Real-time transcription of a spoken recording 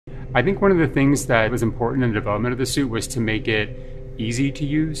I think one of the things that was important in the development of the suit was to make it easy to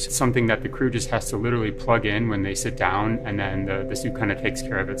use, something that the crew just has to literally plug in when they sit down, and then the suit kind of takes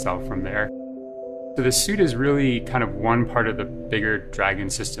care of itself from there. So the suit is really kind of one part of the bigger Dragon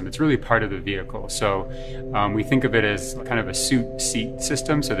system. It's really part of the vehicle. So we think of it as kind of a suit seat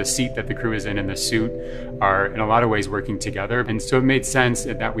system. So the seat that the crew is in and the suit are in a lot of ways working together. And so it made sense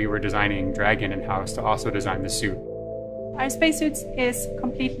that we were designing Dragon in-house to also design the suit. Our spacesuits is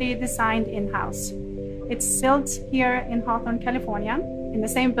completely designed in-house. It's built here in Hawthorne, California, in the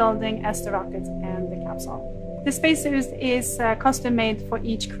same building as the rocket and the capsule. The spacesuit is custom made for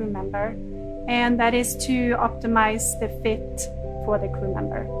each crew member, and that is to optimize the fit for the crew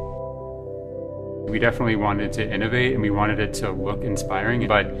member. We definitely wanted to innovate, and we wanted it to look inspiring,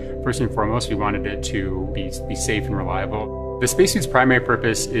 but first and foremost, we wanted it to be safe and reliable. The spacesuit's primary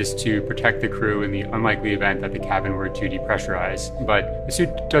purpose is to protect the crew in the unlikely event that the cabin were to depressurize. But the suit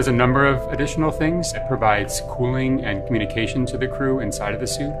does a number of additional things. It provides cooling and communication to the crew inside of the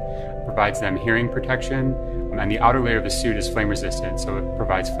suit. It provides them hearing protection. And the outer layer of the suit is flame resistant, so it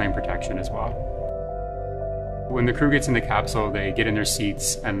provides flame protection as well. When the crew gets in the capsule, they get in their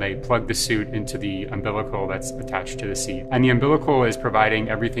seats and they plug the suit into the umbilical that's attached to the seat. And the umbilical is providing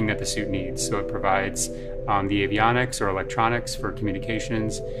everything that the suit needs. So it provides the avionics or electronics for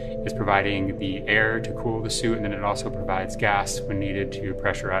communications. It's providing the air to cool the suit, and then it also provides gas when needed to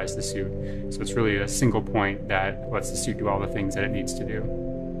pressurize the suit. So it's really a single point that lets the suit do all the things that it needs to do.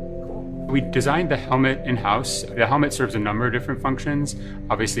 We designed the helmet in-house. The helmet serves a number of different functions.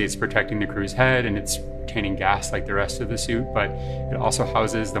 Obviously, it's protecting the crew's head and it's retaining gas like the rest of the suit, but it also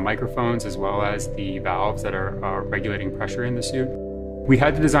houses the microphones as well as the valves that are regulating pressure in the suit. We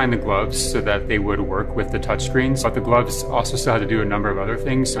had to design the gloves so that they would work with the touchscreens, but the gloves also still had to do a number of other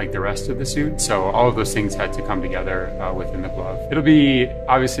things like the rest of the suit. So all of those things had to come together within the glove. It'll be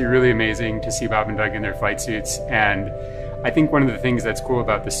obviously really amazing to see Bob and Doug in their flight suits, and I think one of the things that's cool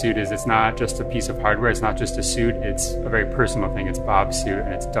about the suit is it's not just a piece of hardware, it's not just a suit, it's a very personal thing. It's Bob's suit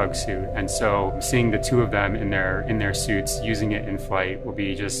and it's Doug's suit. And so seeing the two of them in their suits, using it in flight will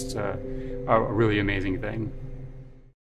be just a really amazing thing.